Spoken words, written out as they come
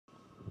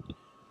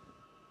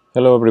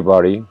Hello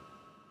everybody.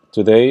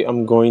 Today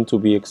I'm going to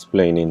be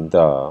explaining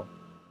the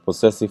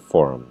possessive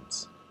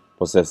forms,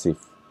 possessive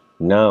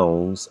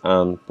nouns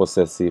and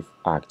possessive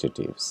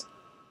adjectives.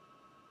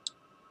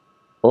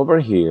 Over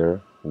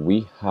here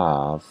we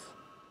have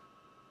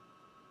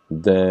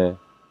the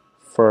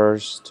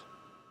first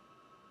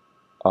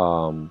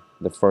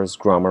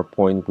grammar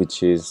point,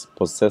 which is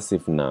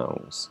possessive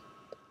nouns.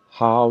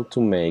 How to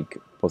make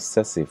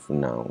possessive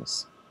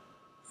nouns.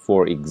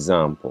 For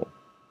example,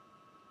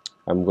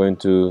 I'm going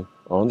to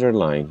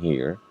underline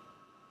here.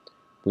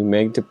 We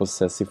make the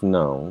possessive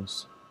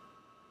nouns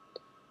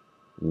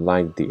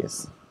like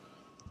this.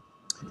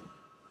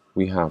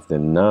 We have the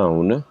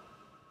noun,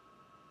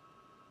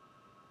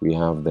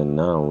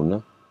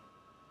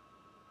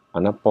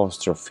 an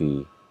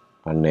apostrophe,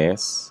 an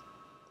S,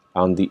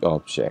 and the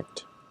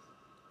object,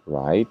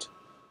 right?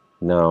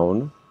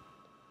 Noun,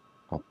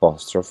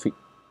 apostrophe,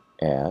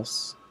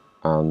 S,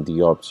 and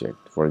the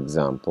object. For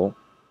example,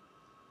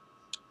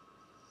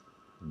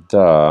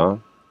 the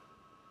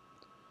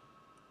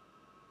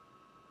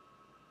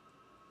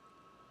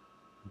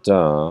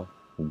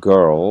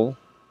girl,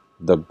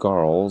 the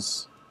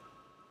girl's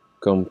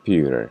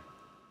computer,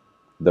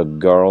 the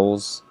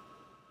girl's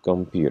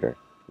computer,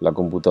 la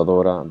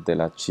computadora de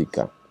la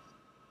chica,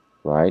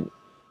 right?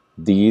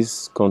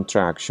 This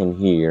contraction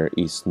here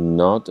is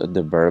not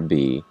the verb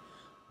be,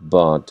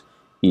 but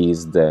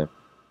is the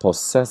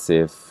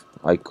possessive,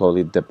 I call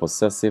it the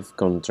possessive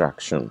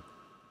contraction.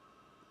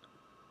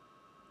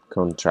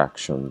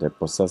 The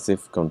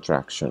possessive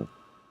contraction,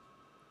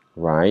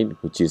 right?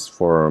 Which is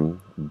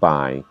formed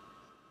by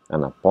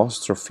an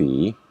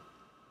apostrophe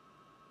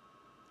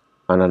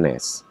and an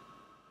S,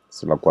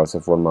 la cual se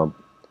forma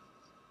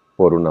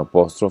por un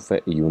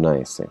apóstrofe y una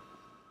S.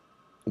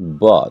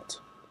 But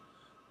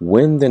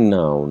when the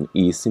noun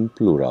is in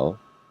plural,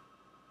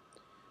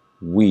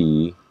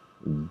 we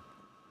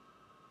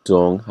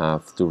don't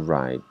have to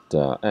write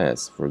the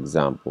S. For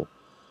example,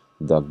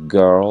 the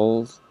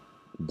girls,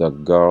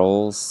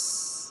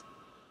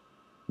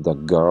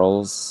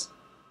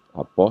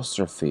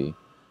 apostrophe,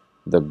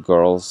 the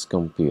girl's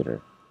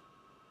computer.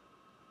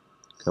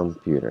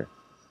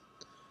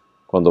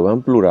 Cuando va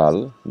en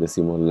plural,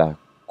 decimos la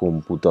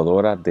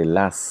computadora de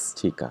las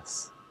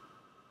chicas.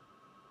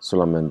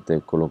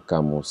 Solamente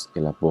colocamos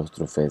el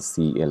apóstrofe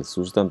si el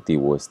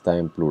sustantivo está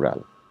en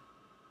plural.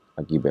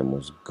 Aquí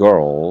vemos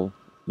girl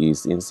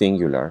is in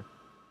singular,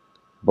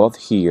 but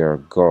here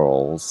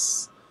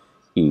girls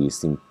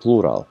is in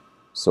plural.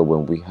 So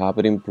when we have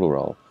it in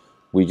plural,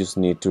 we just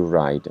need to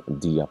write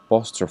the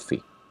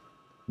apostrophe.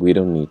 We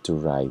don't need to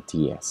write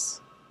the S.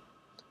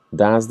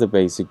 That's the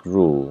basic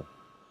rule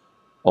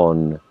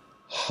on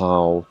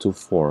how to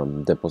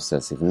form the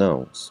possessive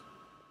nouns.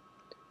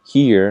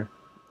 Here,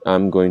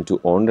 I'm going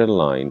to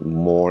underline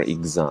more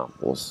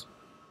examples.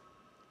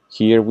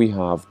 Here we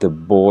have the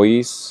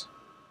boy's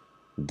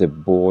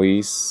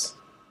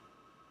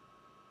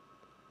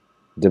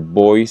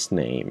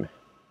name,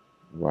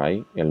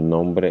 right? El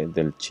nombre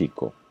del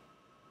chico.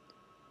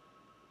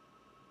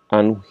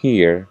 And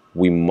here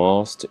we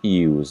must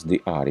use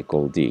the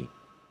article the.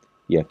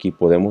 Y aquí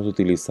podemos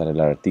utilizar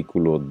el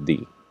artículo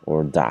the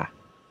or da.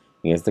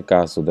 En este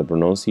caso, the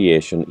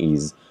pronunciation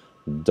is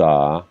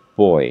the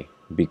boy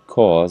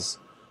because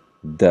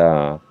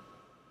the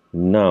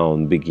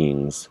noun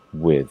begins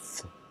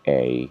with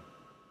a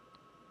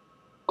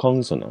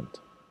consonant.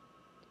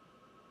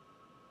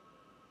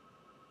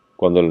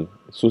 Cuando el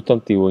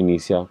sustantivo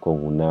inicia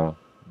con una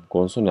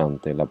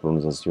consonante, la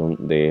pronunciación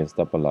de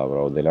esta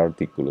palabra o del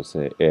artículo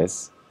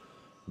es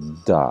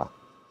da.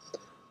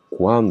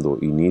 Cuando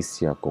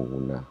inicia con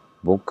una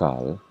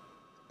vocal,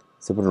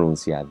 se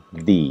pronuncia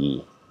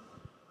the.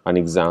 An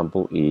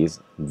example is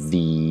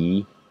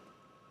the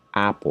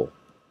apple.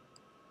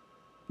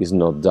 It's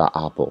not the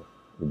apple,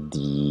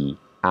 the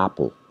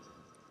apple,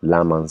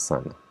 la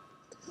manzana.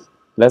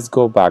 Let's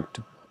go back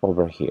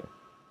over here.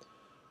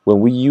 When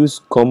we use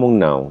common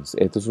nouns,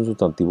 esto es un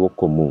sustantivo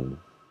común.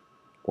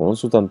 Con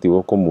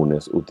sustantivos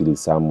comunes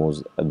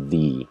utilizamos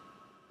the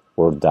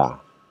or da.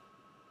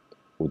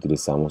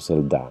 Utilizamos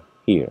el da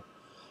here.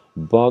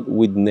 But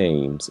with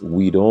names,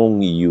 we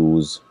don't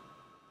use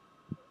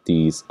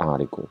this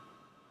article.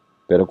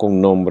 Pero con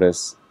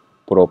nombres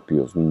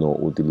propios no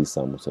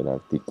utilizamos el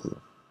artículo.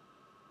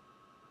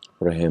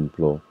 Por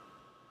ejemplo,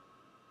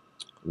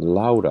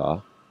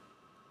 Laura's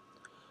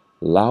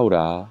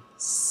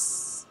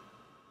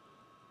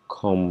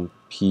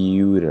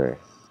computer.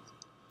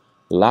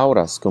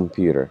 Laura's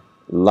computer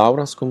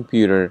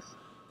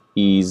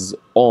is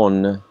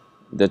on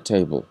the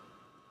table.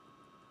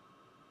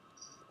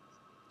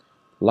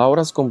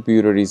 Laura's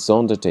computer is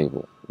on the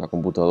table. La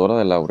computadora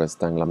de Laura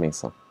está en la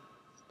mesa.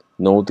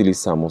 No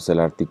utilizamos el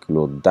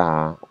artículo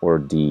da or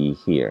the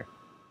here.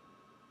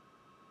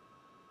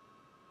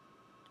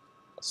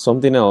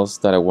 Something else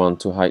that I want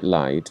to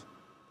highlight,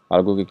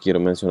 algo que quiero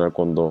mencionar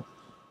cuando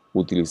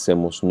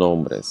utilicemos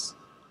nombres.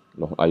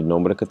 Hay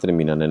nombres que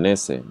terminan en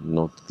S,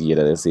 no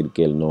quiere decir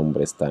que el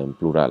nombre está en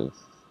plural.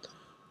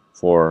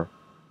 For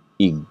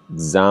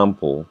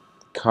example,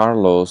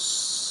 Carlos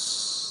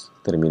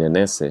termina en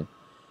S.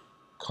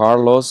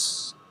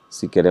 Carlos,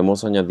 si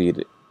queremos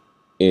añadir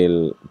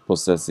el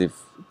possessive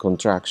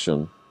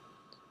contraction,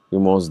 we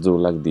must do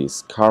like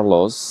this.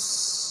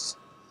 Carlos,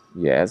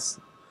 yes.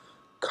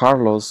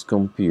 Carlos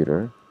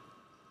computer.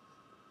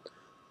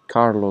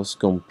 Carlos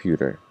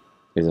computer.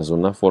 Esa es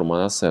una forma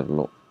de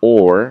hacerlo.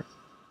 Or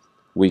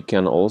we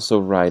can also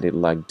write it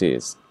like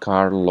this.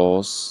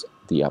 Carlos,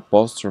 the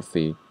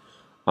apostrophe,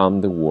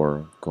 and the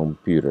word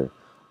computer.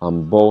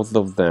 And both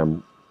of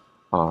them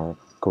are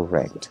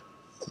correct.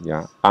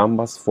 ¿Ya?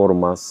 Ambas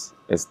formas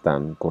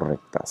están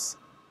correctas.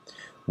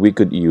 We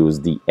could use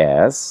the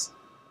S,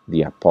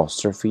 the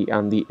apostrophe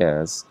and the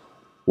S,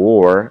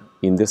 or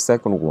in the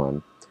second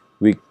one,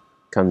 we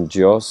can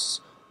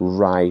just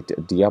write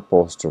the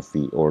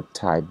apostrophe or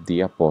type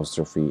the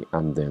apostrophe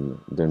and then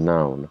the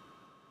noun.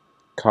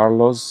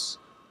 Carlos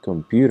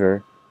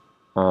computer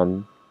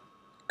and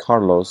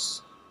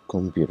Carlos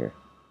computer.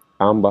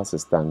 Ambas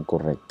están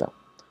correctas.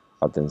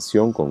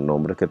 Atención, con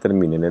nombres que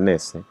terminen en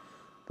S,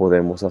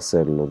 podemos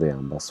hacerlo de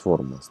ambas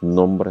formas.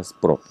 Nombres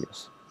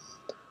propios.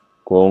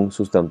 Con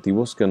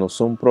sustantivos que no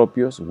son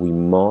propios, we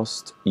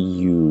must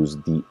use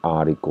the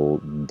article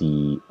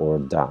the or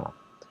da.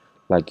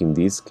 Like in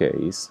this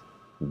case,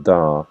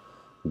 the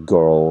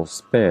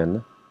girl's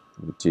pen,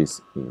 which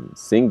is in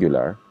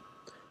singular,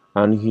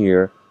 and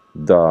here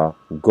the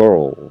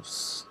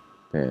girl's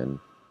pen.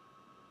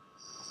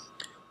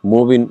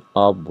 Moving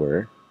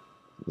upward,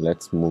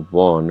 let's move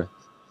on.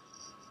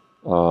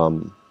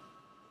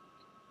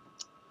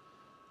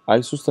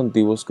 Hay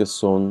sustantivos que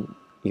son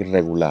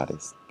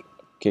irregulares.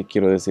 ¿Qué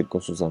quiero decir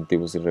con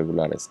sustantivos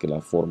irregulares? Que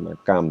la forma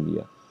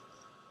cambia.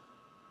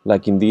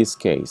 Like in this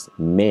case,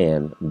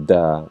 man,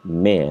 the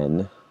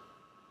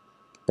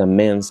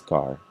man's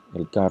car,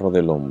 el carro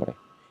del hombre,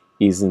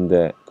 is in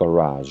the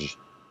garage,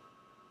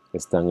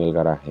 está en el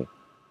garaje.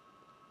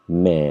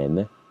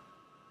 Man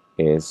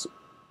es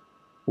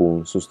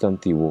un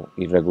sustantivo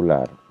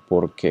irregular.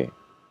 ¿Por qué?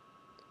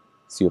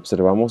 Si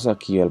observamos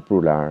aquí el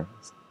plural,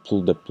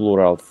 the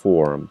plural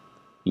form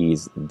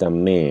is the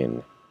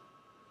man.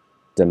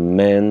 The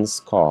men's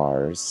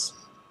cars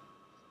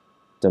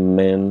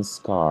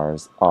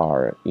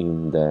are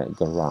in the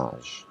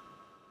garage.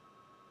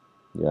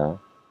 ¿Ya?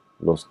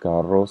 Los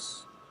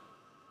carros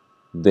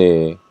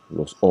de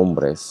los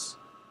hombres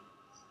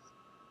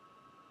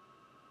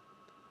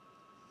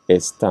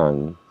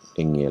están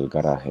en el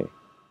garaje.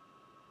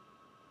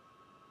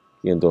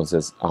 Y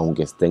entonces,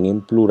 aunque estén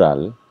en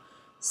plural,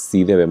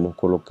 sí debemos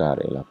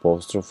colocar el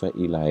apóstrofe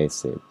y la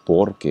S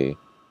porque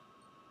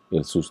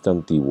el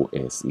sustantivo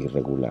es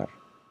irregular.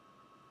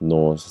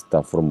 No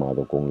está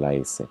formado con la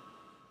S.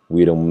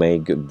 We don't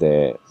make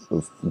the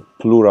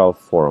plural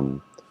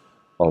form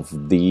of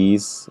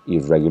these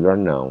irregular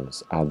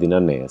nouns adding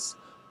an S,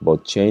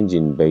 but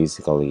changing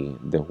basically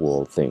the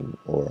whole thing,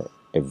 or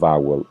a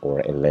vowel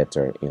or a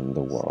letter in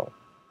the word.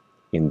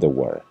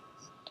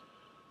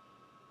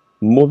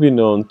 Moving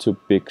on to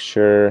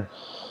picture,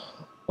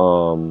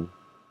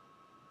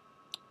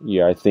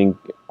 yeah, I think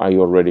I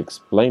already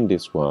explained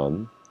this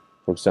one.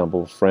 For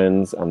example,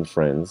 friends and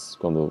friends,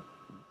 cuando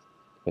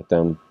está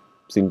en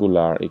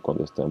singular y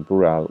cuando está en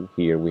plural.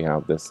 Here we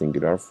have the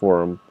singular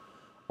form,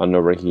 and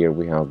over here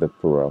we have the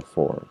plural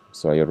form.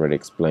 So I already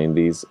explained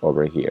this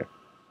over here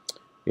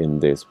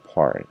in this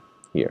part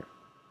here.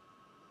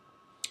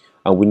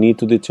 And we need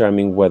to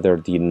determine whether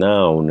the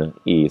noun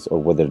is, or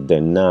whether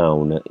the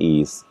noun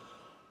is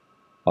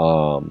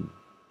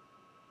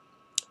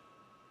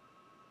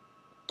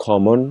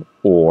common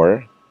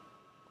or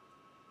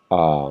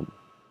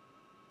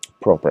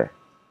proper.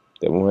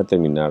 Debemos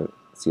determinar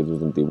si el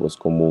sustantivo es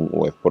común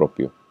o es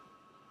propio.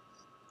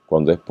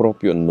 Cuando es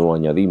propio no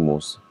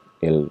añadimos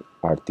el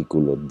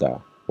artículo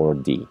da or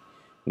the.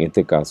 En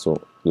este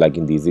caso, like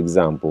in this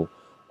example,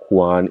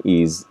 Juan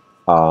is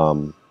a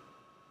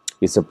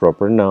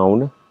proper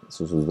noun.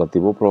 Su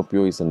sustantivo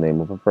propio is a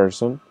name of a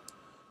person.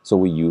 So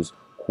we use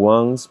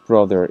Juan's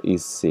brother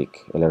is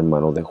sick. El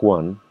hermano de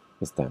Juan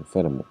está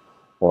enfermo.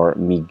 Or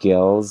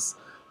Miguel's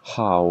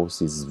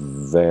house is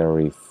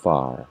very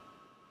far.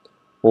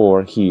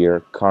 Or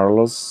here,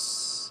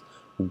 Carlos'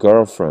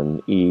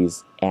 girlfriend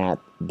is at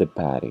the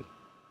party.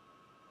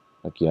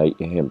 Aquí hay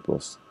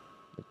ejemplos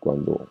de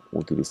cuando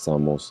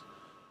utilizamos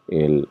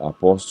el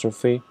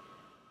apóstrofe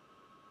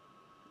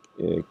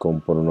con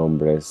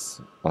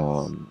pronombres,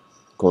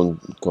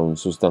 con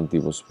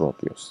sustantivos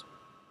propios.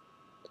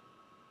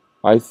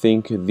 I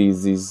think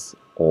this is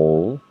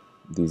all.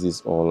 This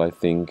is all, I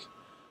think,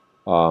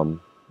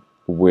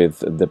 with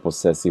the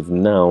possessive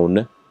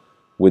noun.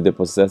 With the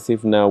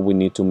possessive noun, we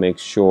need to make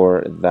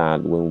sure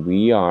that when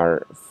we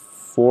are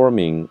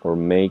forming or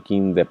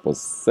making the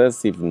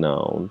possessive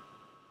noun,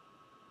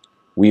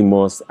 we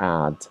must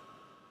add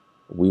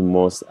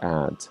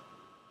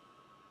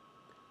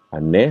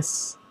an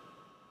S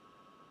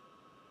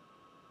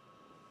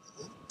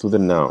to the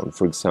noun.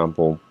 For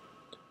example,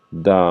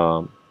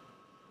 the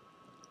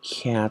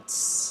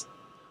cat's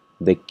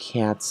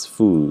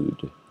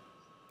food,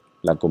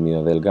 la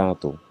comida del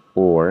gato,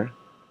 or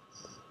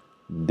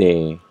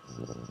the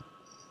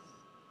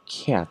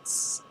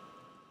cat's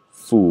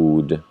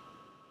food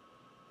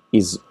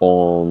is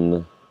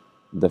on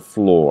the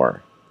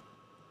floor.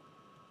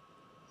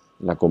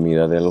 La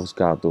comida de los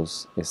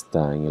gatos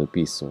está en el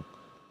piso.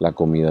 La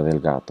comida del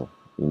gato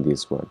in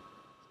this one.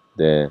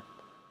 The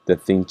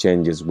thing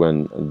changes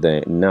when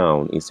the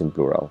noun is in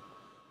plural.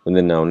 When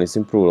the noun is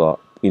in plural,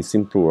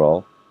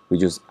 we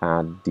just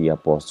add the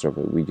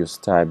apostrophe. We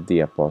just type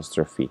the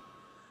apostrophe.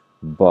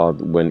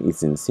 But when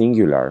it's in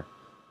singular,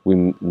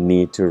 we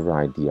need to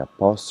write the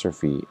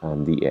apostrophe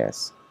and the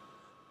S.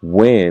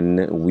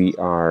 When we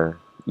are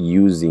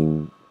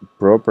using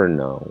proper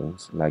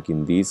nouns, like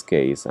in this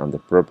case, and the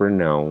proper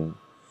noun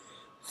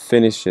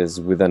finishes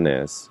with an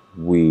S,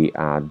 we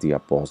add the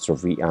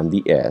apostrophe and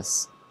the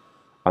S,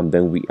 and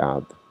then we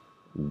add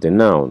the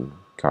noun,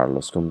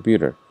 Carlos'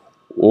 computer.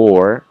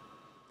 Or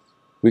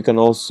we can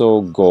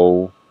also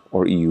go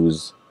or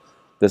use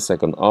the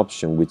second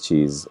option, which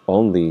is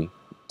only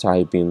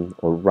typing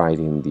or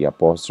writing the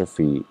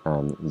apostrophe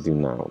and the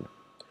noun.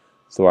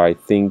 So I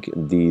think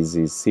this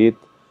is it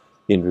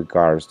in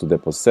regards to the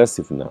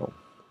possessive noun.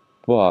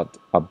 But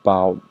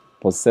about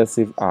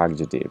possessive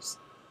adjectives.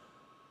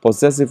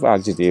 Possessive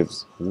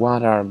adjectives,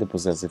 what are the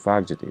possessive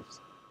adjectives?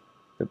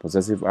 The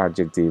possessive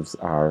adjectives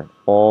are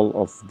all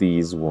of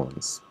these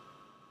ones.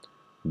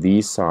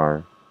 These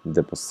are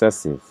the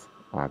possessive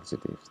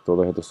adjectives.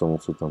 Todos estos son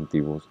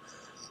sustantivos,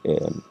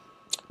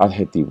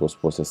 adjetivos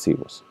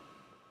posesivos.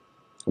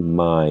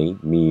 My,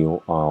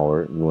 mío,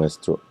 our,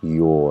 nuestro,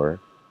 your,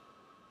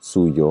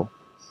 suyo.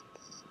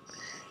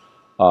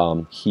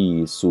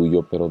 He,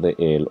 suyo, pero de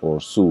él o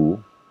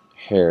su.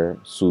 Her,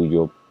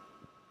 suyo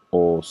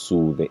o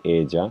su de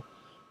ella.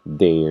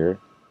 Their,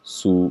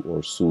 su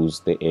o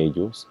sus de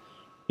ellos.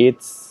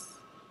 It's,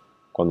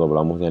 cuando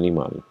hablamos de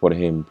animal. Por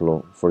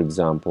ejemplo, for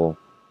example,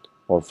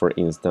 or for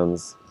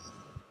instance,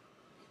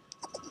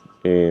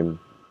 the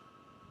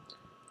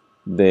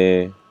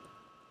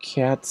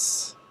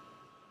cat's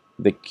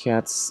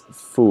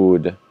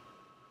food,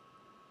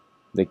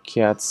 the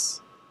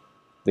cat's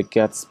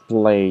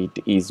plate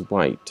is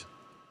white.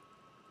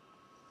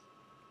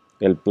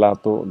 El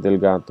plato del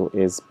gato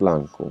es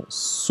blanco.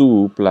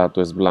 Su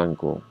plato es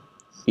blanco.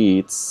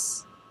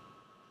 Its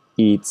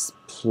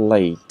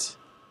plate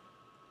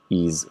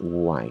is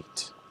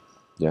white.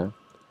 Yeah.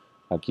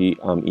 Aquí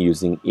I'm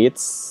using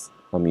its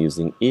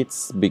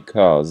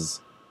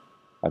because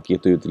aquí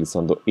estoy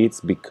utilizando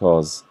its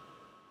because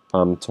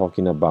I'm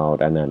talking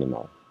about an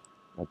animal.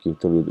 Aquí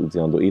estoy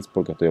utilizando its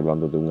porque estoy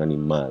hablando de un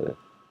animal.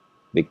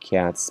 The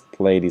cat's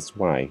plate is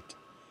white.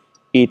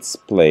 Its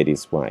plate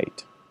is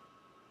white.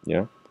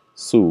 ¿Ya?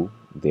 Su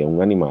de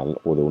un animal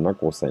o de una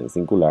cosa en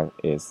singular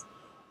es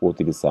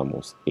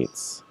utilizamos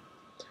its.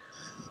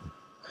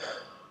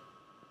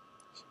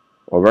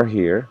 Over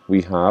here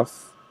we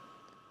have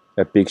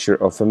a picture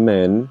of a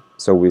man,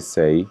 so we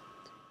say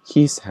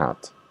his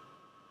hat.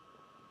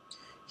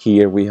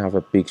 Here we have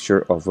a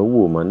picture of a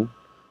woman,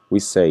 we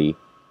say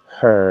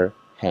her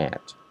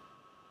hat.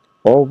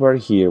 Over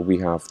here we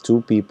have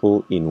two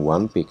people in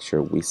one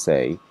picture, we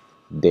say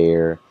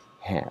their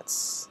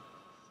hats.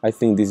 I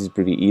think this is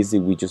pretty easy.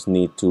 We just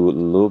need to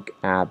look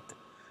at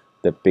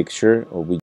the picture, or we